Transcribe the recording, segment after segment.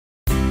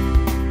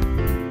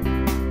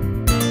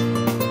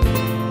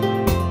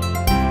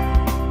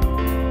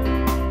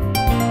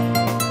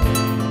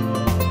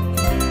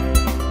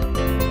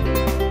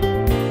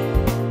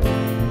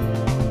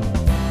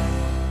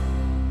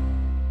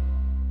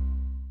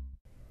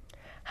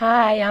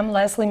Hi, I'm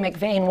Leslie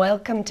McVeigh.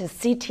 Welcome to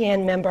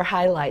CTN Member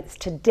Highlights.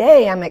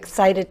 Today I'm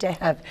excited to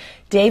have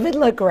David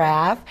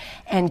LaGraff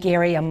and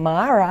Gary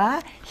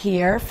Amara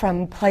here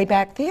from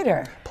Playback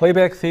Theatre.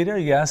 Playback Theatre,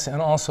 yes, and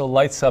also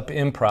Lights Up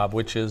Improv,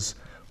 which is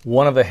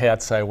one of the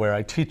hats I wear.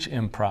 I teach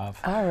improv.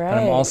 All right. And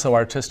I'm also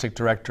artistic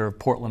director of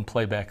Portland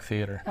Playback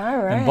Theatre. All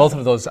right. And both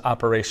of those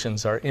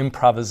operations are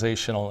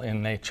improvisational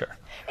in nature.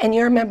 And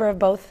you're a member of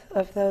both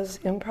of those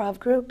improv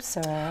groups?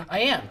 Or? I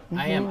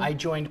am. I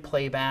joined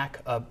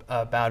Playback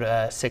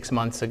about 6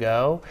 months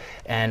ago,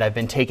 and I've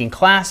been taking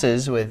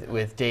classes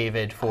with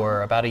David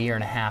for about 1.5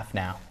 years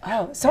now.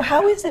 Oh, so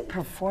how is it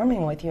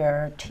performing with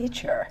your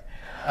teacher?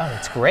 Oh,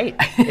 it's great.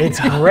 It's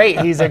great.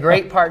 He's a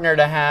great partner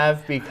to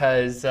have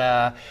because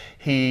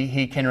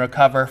he can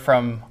recover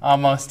from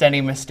almost any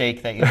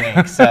mistake that you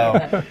make. So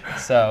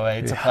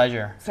it's a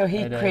pleasure. So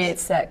he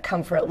creates that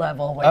comfort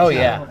level. Oh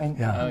yeah.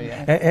 Oh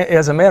yeah.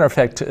 As a matter of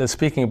fact,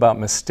 speaking about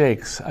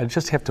mistakes, I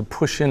just have to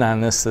push in on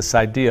this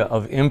idea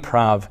of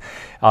improv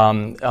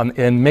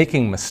and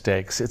making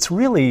mistakes. It's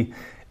really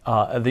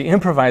the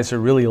improviser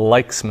really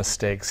likes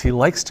mistakes. He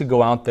likes to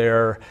go out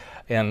there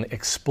and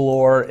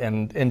explore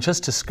and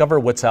just discover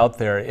what's out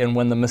there. And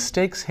when the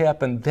mistakes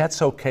happen,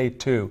 that's okay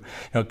too. You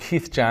know,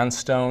 Keith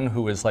Johnstone,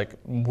 who is like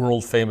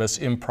world famous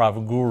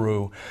improv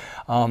guru,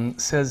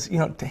 says, you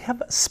know, to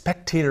have a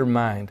spectator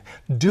mind,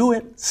 do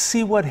it,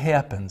 see what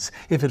happens.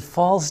 If it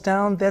falls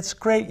down, that's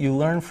great. You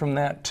learn from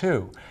that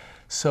too.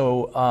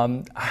 So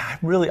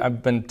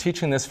I've been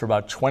teaching this for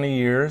about 20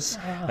 years.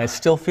 And I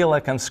still feel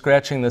like I'm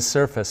scratching the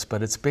surface,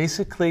 but it's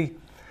basically,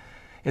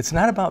 it's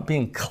not about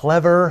being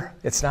clever,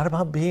 it's not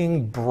about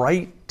being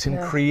bright and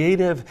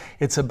creative,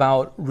 it's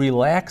about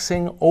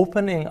relaxing,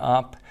 opening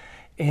up,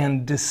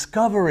 and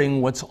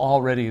discovering what's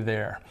already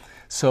there.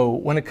 So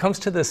when it comes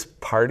to this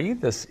party,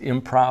 this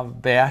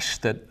improv bash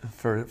that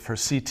for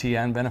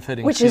CTN,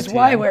 benefiting Which CTN, is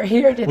why we're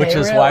here today, Which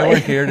is why we're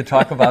here to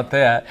talk about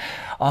that.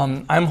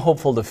 I'm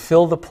hopeful to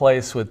fill the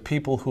place with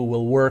people who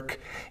will work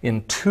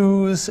in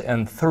 2s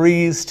and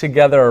 3s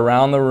together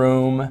around the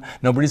room.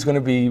 Nobody's going to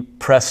be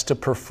pressed to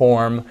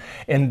perform,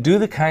 and do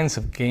the kinds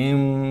of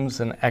games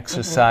and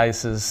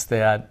exercises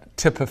that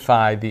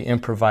typify the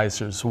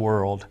improviser's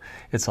world.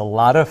 It's a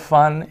lot of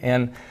fun,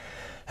 and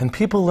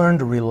people learn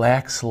to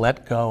relax,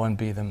 let go, and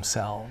be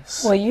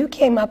themselves. Well, you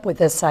came up with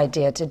this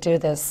idea to do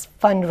this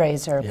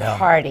fundraiser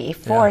party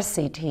for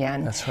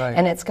CTN. That's right.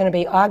 And it's going to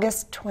be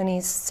August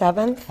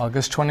 27th.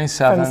 August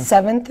 27th.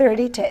 From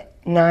 7:30 to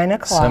 9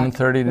 o'clock. 7:30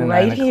 to 9 o'clock.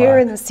 Right here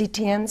in the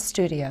CTN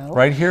studio.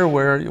 Right here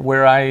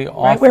where I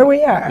often, right where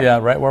we are. Yeah,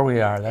 right where we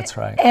are. That's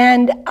right.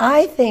 And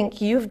I think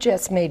you've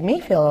just made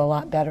me feel a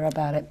lot better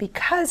about it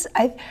because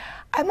I'm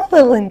a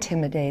little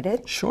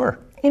intimidated. Sure.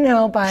 You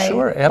know,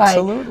 Sure,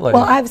 absolutely.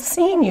 Well, I've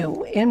seen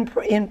you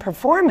in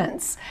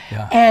performance,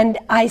 and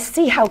I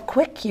see how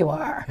quick you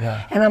are.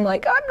 Yeah. And I'm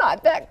like, I'm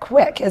not that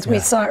quick, as we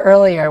saw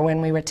earlier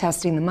when we were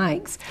testing the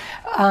mics.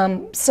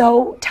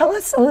 So tell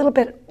us a little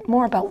bit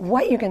more about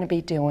what you're going to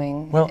be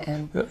doing. Well,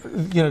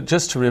 you know,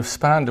 just to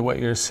respond to what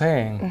you're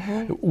saying,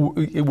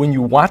 when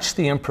you watch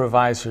the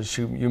improvisers,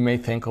 you may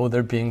think, oh,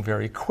 they're being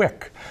very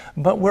quick.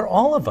 But we're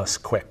all of us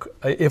quick.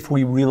 If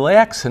we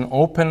relax and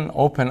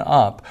open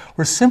up,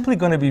 we're simply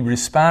going to be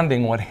responding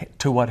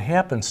to what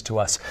happens to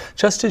us.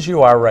 Just as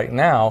you are right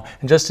now,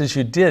 and just as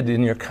you did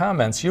in your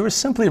comments, you were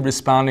simply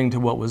responding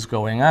to what was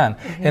going on.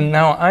 And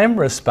now I'm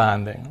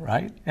responding,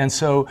 right? And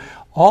so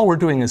all we're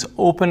doing is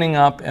opening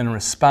up and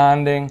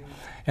responding.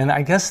 And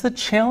I guess the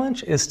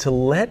challenge is to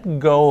let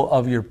go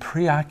of your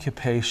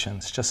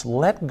preoccupations. Just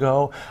let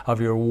go of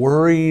your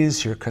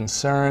worries, your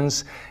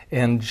concerns,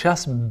 and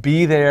just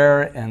be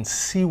there and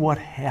see what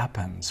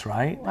happens,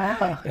 right?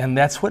 Wow. And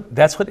that's what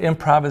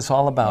improv is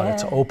all about.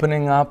 It's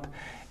opening up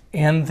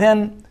and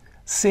then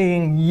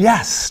saying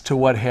yes to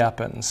what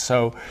happens.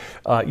 So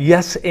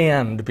yes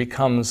and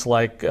becomes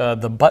like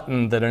the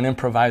button that an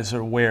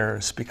improviser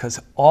wears, because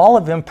all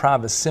of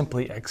improv is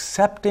simply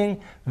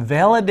accepting,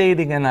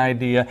 validating an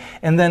idea,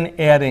 and then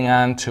adding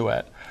on to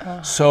it.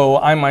 So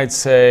I might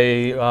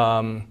say, you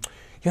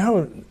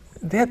know,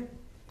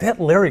 that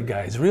Larry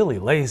guy is really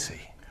lazy.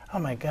 Oh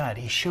my God,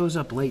 he shows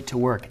up late to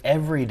work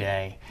every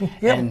day.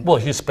 Yeah, well,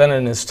 he's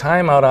spending his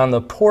time out on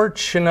the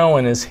porch, you know,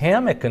 in his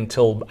hammock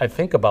until I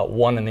think about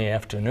 1 in the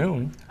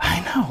afternoon. I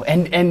know,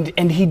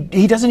 and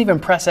he doesn't even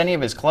press any of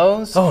his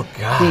clothes. Oh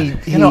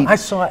God! You know, I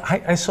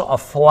saw a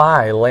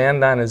fly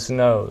land on his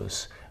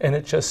nose, and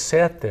it just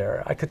sat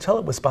there. I could tell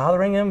it was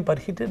bothering him, but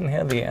he didn't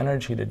have the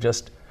energy to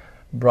just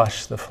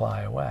brush the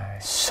fly away.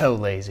 So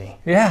lazy.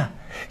 Yeah,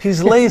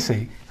 he's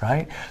lazy,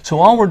 right? So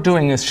all we're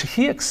doing is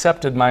he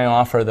accepted my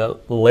offer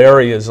that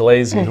Larry is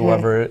lazy,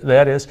 whoever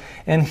that is,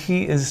 and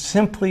he is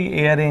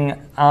simply adding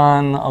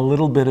on a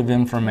little bit of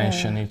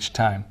information each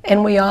time.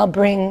 And we all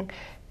bring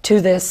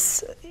to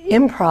this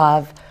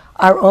improv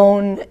our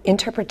own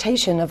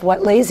interpretation of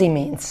what lazy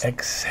means.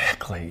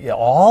 Exactly. Yeah,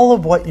 all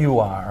of what you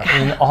are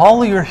and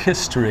all of your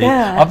history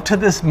up to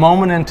this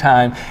moment in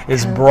time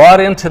is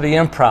brought into the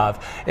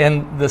improv.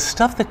 And the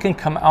stuff that can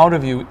come out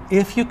of you,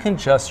 if you can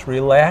just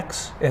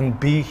relax and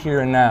be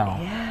here now,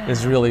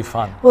 is really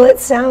fun. Well, it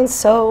sounds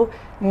so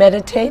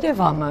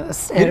meditative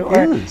almost. It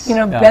is. You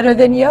know, better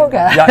than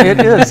yoga. Yeah, it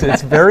is.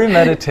 It's very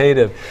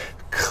meditative.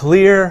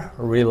 Clear,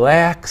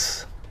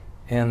 relax,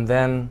 and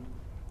then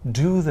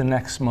do the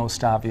next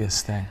most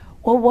obvious thing.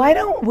 Well, why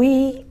don't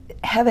we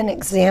have an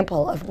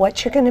example of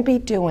what you're going to be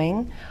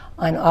doing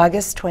on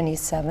August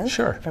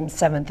 27th from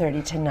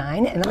 7:30 to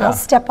 9, and I'll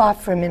step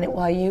off for a minute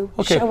while you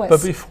show us.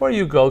 But before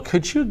you go,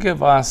 could you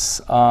give us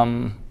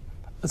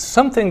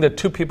something that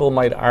two people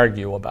might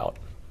argue about?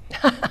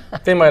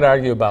 They might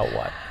argue about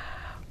what?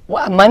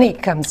 Well, money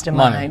comes to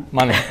mind.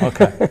 Money,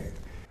 okay.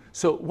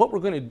 So what we're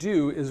going to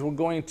do is we're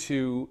going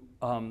to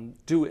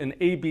do an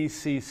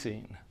ABC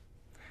scene.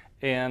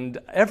 And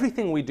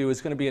everything we do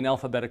is going to be in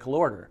alphabetical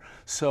order.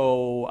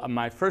 So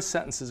my first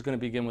sentence is going to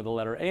begin with the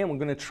letter A, and we're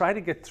going to try to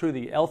get through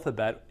the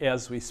alphabet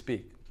as we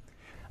speak.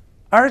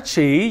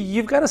 Archie,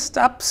 you've got to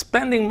stop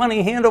spending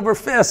money hand over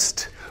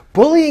fist.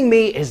 Bullying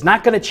me is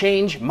not going to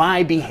change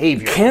my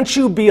behavior. Can't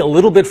you be a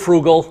little bit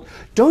frugal?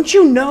 Don't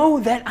you know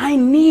that I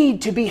need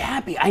to be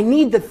happy? I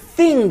need the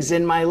things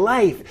in my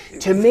life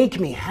to make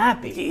me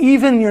happy.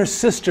 Even your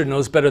sister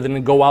knows better than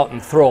to go out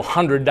and throw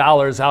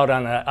 $100 out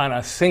on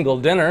a single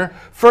dinner.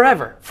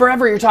 Forever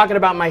you're talking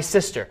about my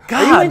sister.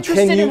 God, are you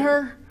interested in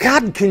her?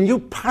 God, can you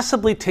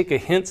possibly take a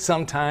hint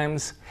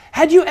sometimes?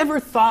 Had you ever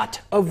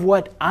thought of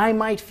what I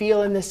might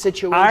feel in this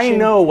situation? I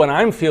know what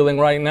I'm feeling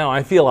right now.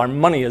 I feel our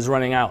money is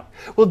running out.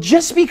 Well,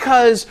 just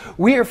because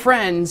we're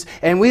friends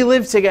and we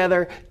live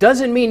together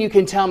doesn't mean you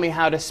can tell me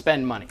how to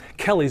spend money.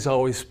 Kelly's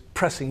always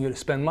pressing you to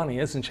spend money,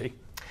 isn't she?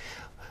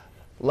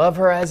 Love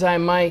her as I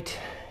might,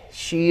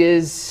 she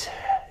has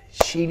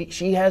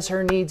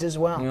her needs as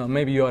well. You know,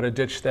 maybe you ought to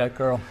ditch that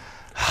girl.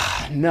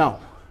 No,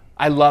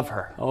 I love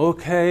her.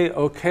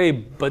 Okay,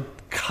 but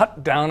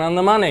cut down on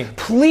the money.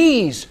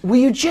 Please, will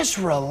you just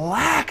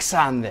relax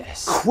on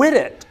this? Quit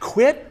it.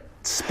 Quit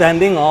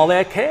spending all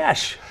that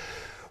cash.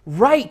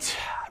 Right.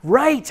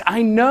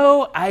 I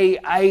know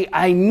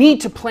I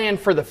need to plan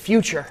for the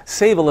future.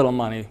 Save a little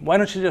money. Why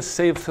don't you just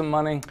save some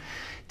money?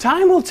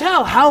 Time will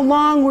tell how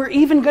long we're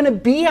even going to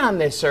be on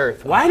this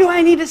earth. Why do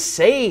I need to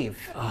save?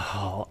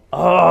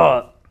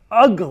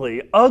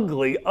 Ugly.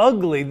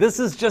 This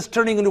is just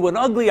turning into an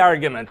ugly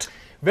argument.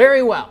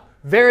 Very well,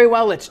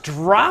 let's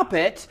drop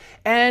it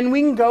and we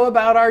can go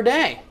about our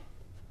day.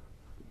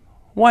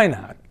 Why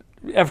not?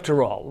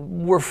 After all,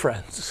 we're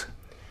friends.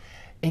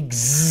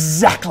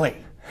 Exactly.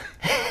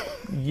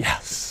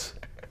 Yes.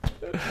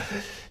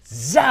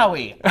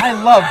 Zowie, I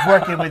love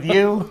working with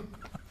you.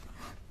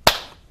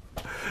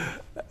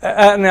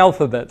 An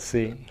alphabet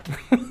scene.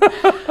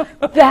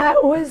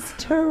 That was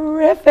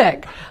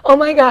terrific. Oh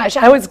my gosh,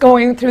 I was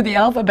going through the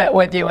alphabet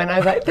with you and I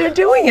was like, they're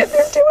doing it.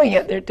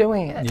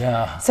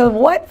 Yeah. So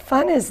what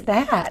fun is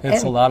that?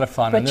 It's a lot of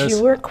fun. But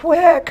you were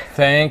quick.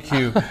 Thank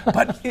you.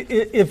 But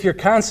if you're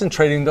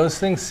concentrating, those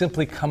things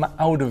simply come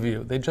out of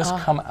you. They just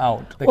come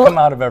out. They come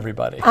out of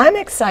everybody. I'm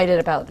excited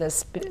about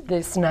this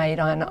night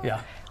on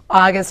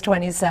August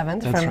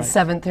 27th from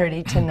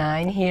 7:30 to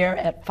 9 here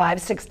at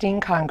 516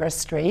 Congress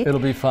Street.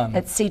 It'll be fun.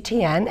 At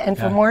CTN. And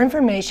for more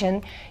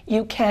information,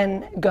 you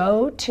can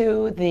go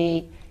to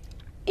the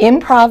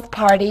Improv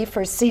Party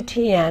for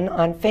CTN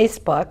on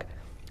Facebook,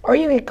 or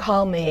you can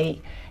call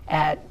me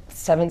at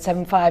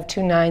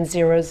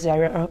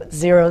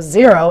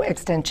 775-290-0000,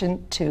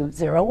 extension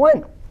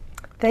 201.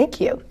 Thank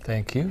you.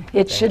 Thank you.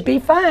 It should be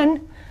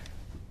fun.